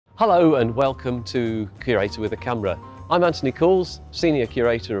Hello and welcome to Curator with a Camera. I'm Anthony Coulls, Senior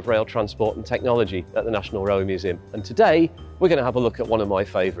Curator of Rail Transport and Technology at the National Railway Museum, and today we're going to have a look at one of my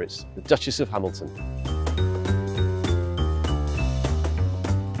favourites, the Duchess of Hamilton.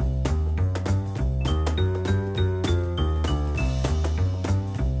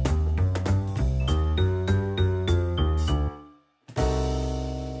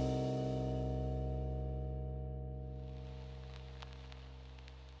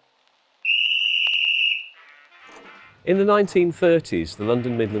 In the 1930s, the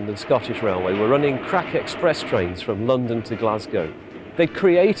London, Midland and Scottish Railway were running crack express trains from London to Glasgow. They'd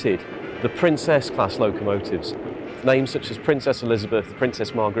created the Princess class locomotives, names such as Princess Elizabeth,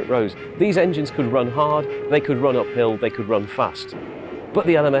 Princess Margaret Rose. These engines could run hard, they could run uphill, they could run fast. But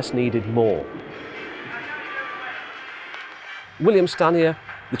the LMS needed more. William Stanier,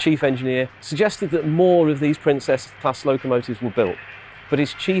 the chief engineer, suggested that more of these Princess class locomotives were built, but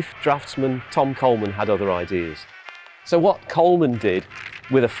his chief draftsman, Tom Coleman, had other ideas. So what Coleman did,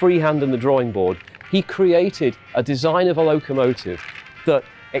 with a free hand and the drawing board, he created a design of a locomotive that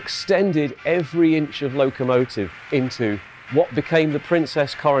extended every inch of locomotive into what became the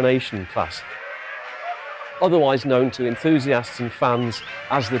Princess Coronation class, otherwise known to enthusiasts and fans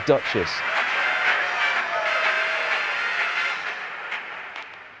as the Duchess.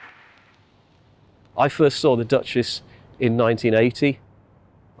 I first saw the Duchess in 1980.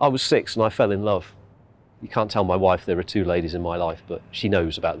 I was 6 and I fell in love. You can't tell my wife there are two ladies in my life, but she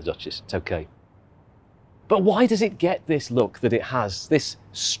knows about the Duchess, it's okay. But why does it get this look that it has, this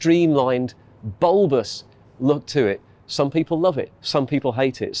streamlined, bulbous look to it? Some people love it, some people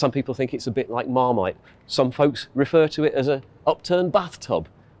hate it, some people think it's a bit like Marmite. Some folks refer to it as an upturned bathtub.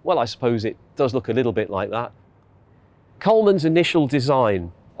 Well, I suppose it does look a little bit like that. Coleman's initial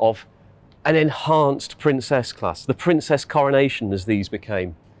design of an enhanced Princess class, the Princess Coronation as these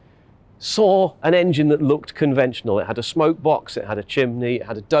became, saw an engine that looked conventional. It had a smoke box, it had a chimney, it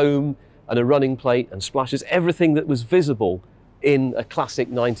had a dome and a running plate and splashes, everything that was visible in a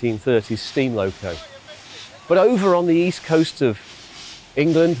classic 1930s steam loco. But over on the east coast of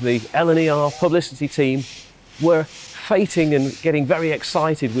England, the L&ER publicity team were fating and getting very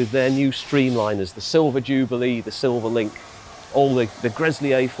excited with their new streamliners, the Silver Jubilee, the Silver Link, all the Gresley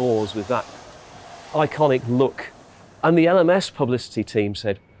A4s with that iconic look. And the LMS publicity team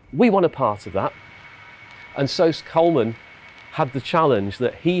said, we want a part of that. And so Coleman had the challenge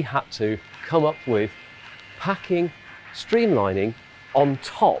that he had to come up with packing, streamlining on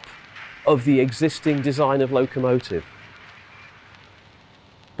top of the existing design of locomotive.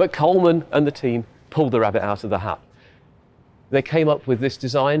 But Coleman and the team pulled the rabbit out of the hat. They came up with this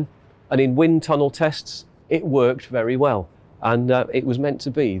design, and in wind tunnel tests, it worked very well. And it was meant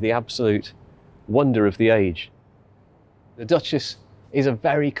to be the absolute wonder of the age. The Duchess is a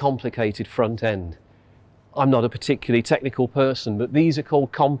very complicated front end. I'm not a particularly technical person, but these are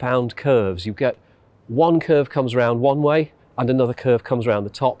called compound curves. You get one curve comes around one way and another curve comes around the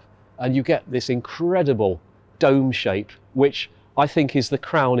top, and you get this incredible dome shape, which I think is the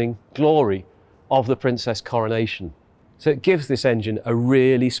crowning glory of the Princess Coronation. So it gives this engine a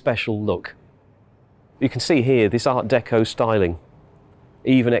really special look. You can see here this Art Deco styling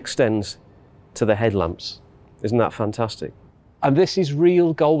even extends to the headlamps. Isn't that fantastic? And this is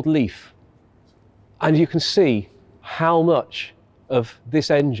real gold leaf. And you can see how much of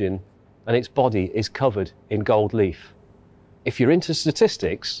this engine and its body is covered in gold leaf. If you're into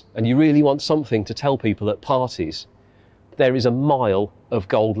statistics and you really want something to tell people at parties, there is a mile of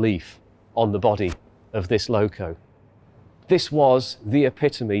gold leaf on the body of this loco. This was the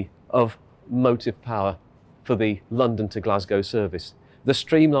epitome of motive power for the London to Glasgow service. The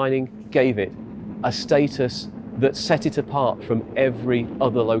streamlining gave it a status that set it apart from every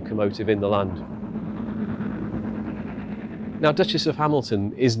other locomotive in the land. Now, Duchess of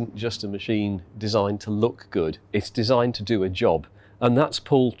Hamilton isn't just a machine designed to look good, it's designed to do a job, and that's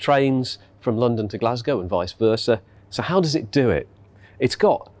pull trains from London to Glasgow and vice versa. So how does it do it? It's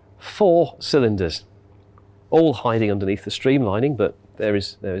got 4 cylinders, all hiding underneath the streamlining, but there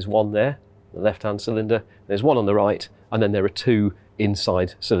is one there, the left-hand cylinder, there's one on the right, and then there are 2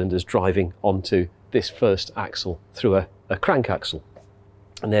 inside cylinders driving onto this first axle through a crank axle.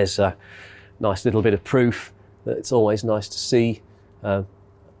 And there's a nice little bit of proof that it's always nice to see. The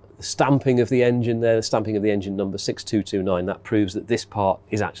stamping of the engine there, the stamping of the engine number 6229, that proves that this part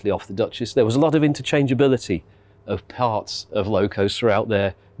is actually off the Duchess. There was a lot of interchangeability of parts of locos throughout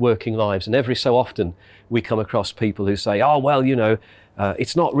their working lives, and every so often we come across people who say, oh well, you know,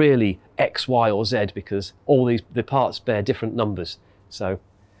 it's not really X, Y or Z because all the parts bear different numbers. So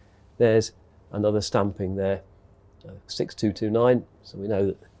there's another stamping there, 6229, so we know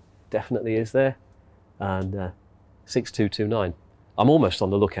that definitely is there, and 6229. I'm almost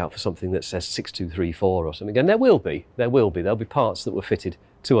on the lookout for something that says 6234 or something, and there'll be parts that were fitted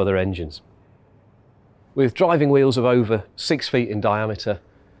to other engines. With driving wheels of over 6 feet in diameter,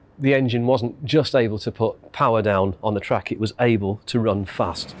 the engine wasn't just able to put power down on the track, it was able to run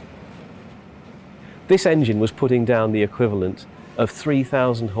fast. This engine was putting down the equivalent of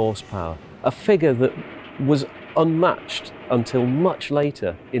 3,000 horsepower, a figure that was unmatched until much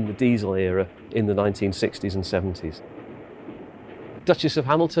later in the diesel era in the 1960s and 70s. Duchess of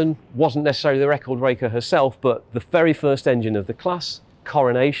Hamilton wasn't necessarily the record breaker herself, but the very first engine of the class,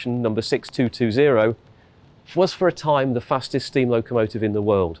 Coronation number 6220, was for a time the fastest steam locomotive in the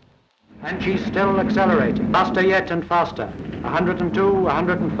world. And she's still accelerating, faster yet and faster. 102,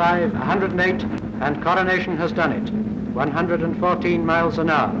 105, 108, and Coronation has done it. 114 miles an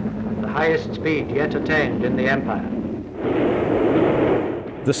hour, the highest speed yet attained in the Empire.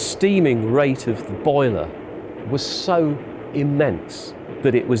 The steaming rate of the boiler was so immense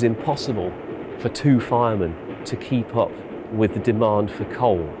that it was impossible for 2 firemen to keep up with the demand for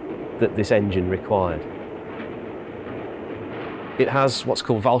coal that this engine required. It has what's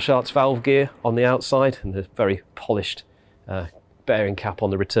called Valchart's valve gear on the outside and a very polished bearing cap on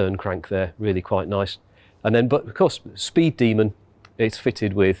the return crank there, really quite nice. And then, but of course, Speed Demon, it's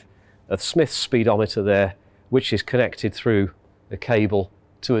fitted with a Smith's speedometer there, which is connected through a cable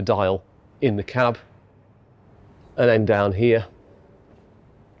to a dial in the cab. And then down here,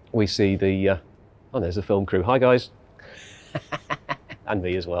 we see the, oh, there's the film crew. Hi guys. And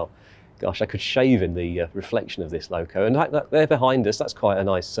me as well. Gosh, I could shave in the reflection of this loco. And there behind us, that's quite a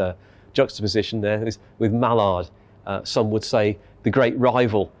nice juxtaposition there with Mallard. Some would say the great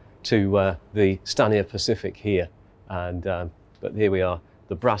rival to the Stanier Pacific here. And but here we are,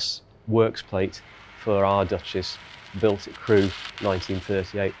 the brass works plate for our Duchess, built at Crewe,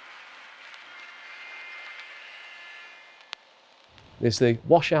 1938. There's the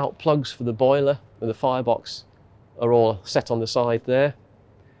washout plugs for the boiler and the firebox are all set on the side there.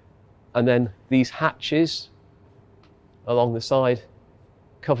 And then these hatches along the side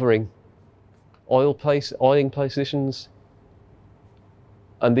covering oiling positions,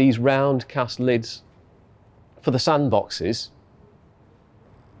 and these round cast lids for the sandboxes.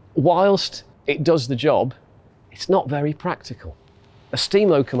 Whilst it does the job, it's not very practical. A steam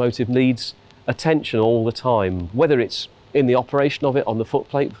locomotive needs attention all the time, whether it's in the operation of it on the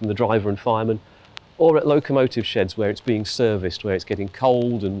footplate from the driver and fireman, or at locomotive sheds where it's being serviced, where it's getting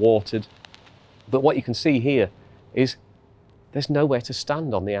cold and watered. But what you can see here is there's nowhere to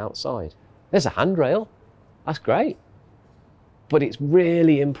stand on the outside. There's a handrail, that's great, but it's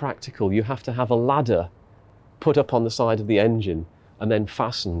really impractical. You have to have a ladder put up on the side of the engine and then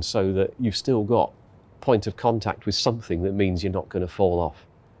fastened so that you've still got point of contact with something that means you're not going to fall off.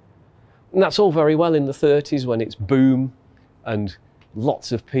 And that's all very well in the 30s when it's boom and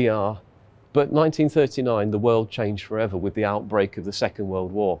lots of PR. But 1939, the world changed forever with the outbreak of the Second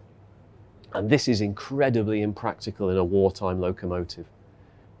World War. And this is incredibly impractical in a wartime locomotive.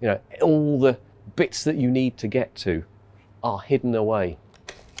 You know, all the bits that you need to get to are hidden away.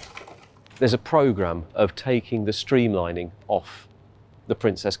 There's a program of taking the streamlining off the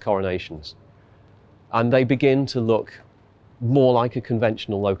Princess Coronations, and they begin to look more like a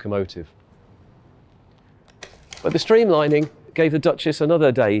conventional locomotive. But the streamlining gave the Duchess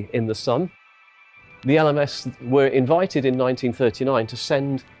another day in the sun. The LMS were invited in 1939 to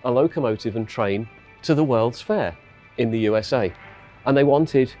send a locomotive and train to the World's Fair in the USA. And they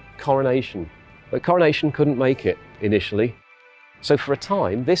wanted Coronation. But Coronation couldn't make it initially. So for a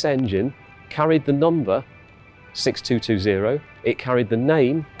time, this engine carried the number 6220, it carried the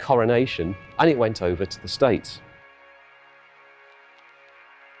name Coronation, and it went over to the States.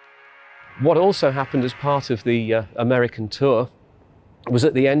 What also happened as part of the American tour was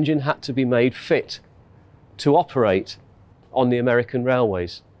that the engine had to be made fit to operate on the American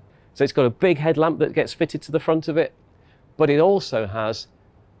railways. So it's got a big headlamp that gets fitted to the front of it, but it also has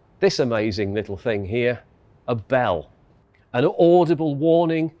this amazing little thing here, a bell, an audible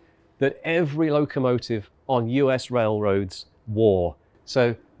warning that every locomotive on US railroads wore.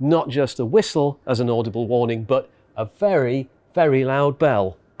 So not just a whistle as an audible warning, but a very, very loud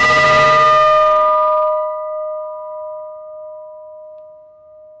bell.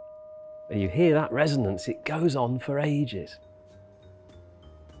 And you hear that resonance, it goes on for ages.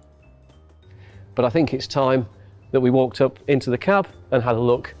 But I think it's time that we walked up into the cab and had a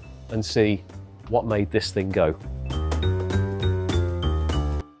look and see what made this thing go.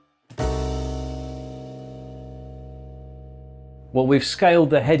 Well, we've scaled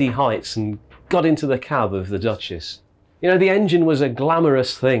the heady heights and got into the cab of the Duchess. You know, the engine was a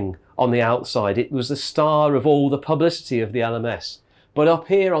glamorous thing on the outside. It was the star of all the publicity of the LMS. But up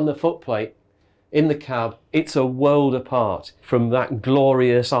here on the footplate, in the cab, it's a world apart from that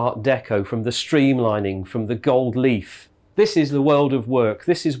glorious Art Deco, from the streamlining, from the gold leaf. This is the world of work.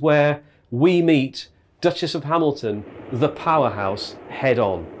 This is where we meet Duchess of Hamilton, the powerhouse, head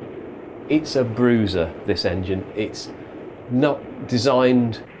on. It's a bruiser, this engine. It's not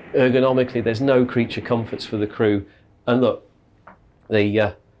designed ergonomically. There's no creature comforts for the crew. And look,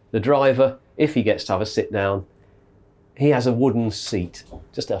 the driver, if he gets to have a sit down, he has a wooden seat,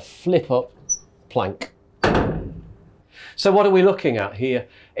 just a flip up plank. So what are we looking at here?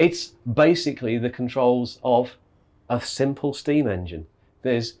 It's basically the controls of a simple steam engine.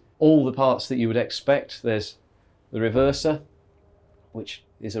 There's all the parts that you would expect. There's the reverser, which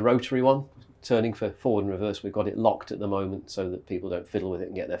is a rotary one, turning for forward and reverse. We've got it locked at the moment so that people don't fiddle with it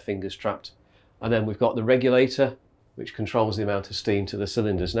and get their fingers trapped. And then we've got the regulator, which controls the amount of steam to the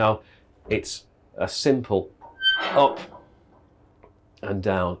cylinders. Now, it's a simple up and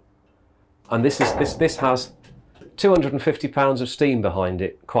down. And this has 250 pounds of steam behind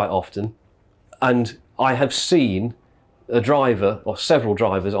it quite often. And I have seen a driver, or several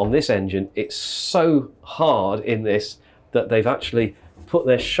drivers on this engine, it's so hard in this that they've actually put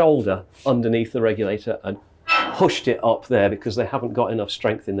their shoulder underneath the regulator and pushed it up there because they haven't got enough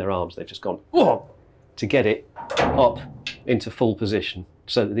strength in their arms. They've just gone, whoa, to get it up into full position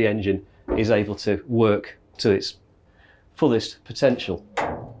so that the engine is able to work to its fullest potential.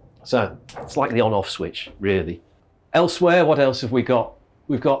 So it's like the on-off switch, really. Elsewhere, what else have we got?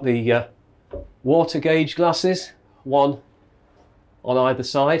 We've got the water gauge glasses, one on either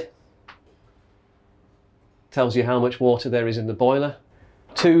side. Tells you how much water there is in the boiler.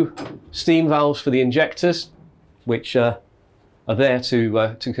 Two steam valves for the injectors, which are there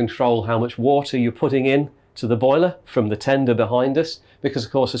to control how much water you're putting in to the boiler from the tender behind us, because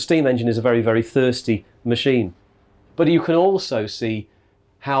of course a steam engine is a very, very thirsty machine. But you can also see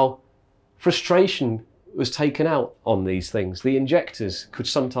how frustration was taken out on these things. The injectors could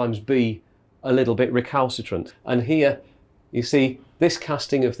sometimes be a little bit recalcitrant. And here you see this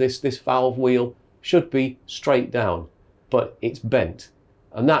casting of this valve wheel should be straight down, but it's bent.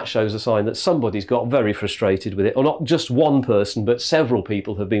 And that shows a sign that somebody's got very frustrated with it, or not just one person, but several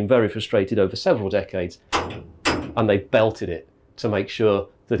people have been very frustrated over several decades, and they've belted it to make sure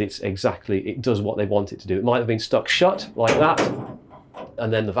that it does what they want it to do. It might have been stuck shut like that,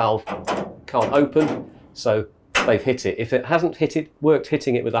 and then the valve can't open, so they've hit it. If it hasn't worked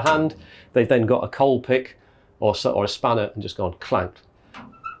hitting it with a hand, they've then got a coal pick or a spanner and just gone clanked.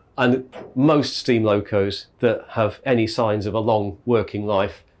 And most steam locos that have any signs of a long working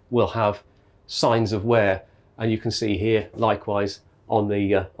life will have signs of wear, and you can see here likewise on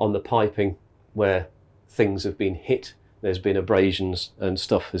the piping where things have been hit. There's been abrasions and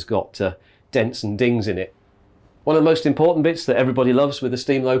stuff has got dents and dings in it. One of the most important bits that everybody loves with a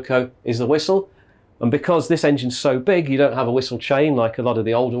steam loco is the whistle. And because this engine's so big, you don't have a whistle chain like a lot of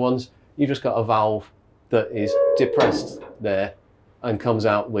the older ones. You've just got a valve that is depressed there and comes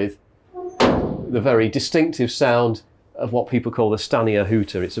out with the very distinctive sound of what people call the Stanier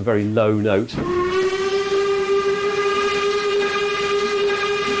hooter. It's a very low note.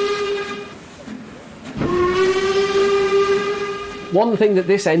 One thing that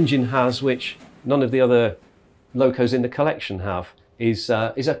this engine has, which none of the other locos in the collection have, is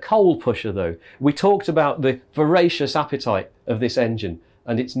a coal pusher though. We talked about the voracious appetite of this engine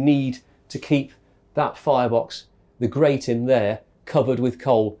and its need to keep that firebox, the grate in there, covered with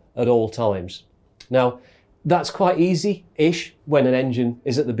coal at all times. Now, that's quite easy-ish when an engine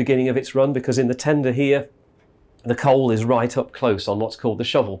is at the beginning of its run, because in the tender here, the coal is right up close on what's called the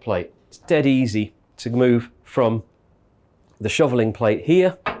shovel plate. It's dead easy to move from the shoveling plate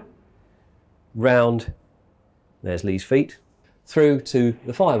here, round, there's Lee's feet, through to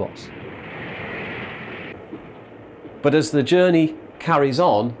the firebox. But as the journey carries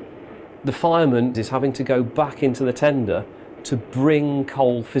on, the fireman is having to go back into the tender to bring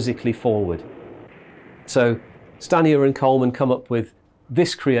coal physically forward. So Stanier and Coleman come up with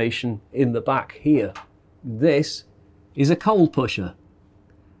this creation in the back here. This is a coal pusher.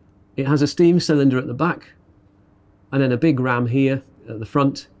 It has a steam cylinder at the back and then a big ram here at the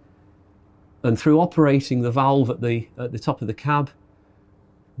front. And through operating the valve at the top of the cab,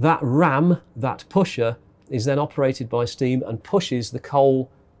 that ram, that pusher, is then operated by steam and pushes the coal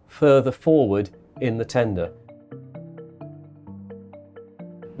further forward in the tender.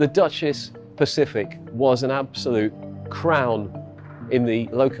 The Duchess Pacific was an absolute crown in the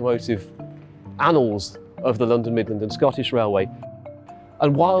locomotive annals of the London, Midland and Scottish Railway.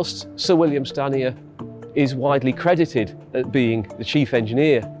 And whilst Sir William Stanier is widely credited at being the chief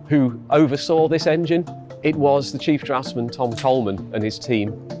engineer who oversaw this engine. It was the chief draftsman Tom Coleman and his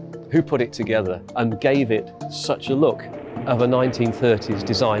team who put it together and gave it such a look of a 1930s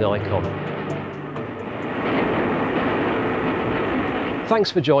design icon. Thanks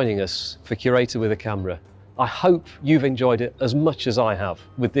for joining us for Curator with a Camera. I hope you've enjoyed it as much as I have,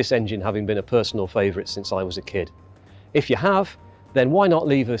 with this engine having been a personal favourite since I was a kid. If you have, then why not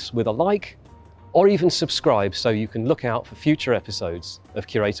leave us with a like or even subscribe so you can look out for future episodes of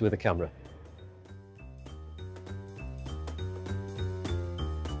Curator with a Camera.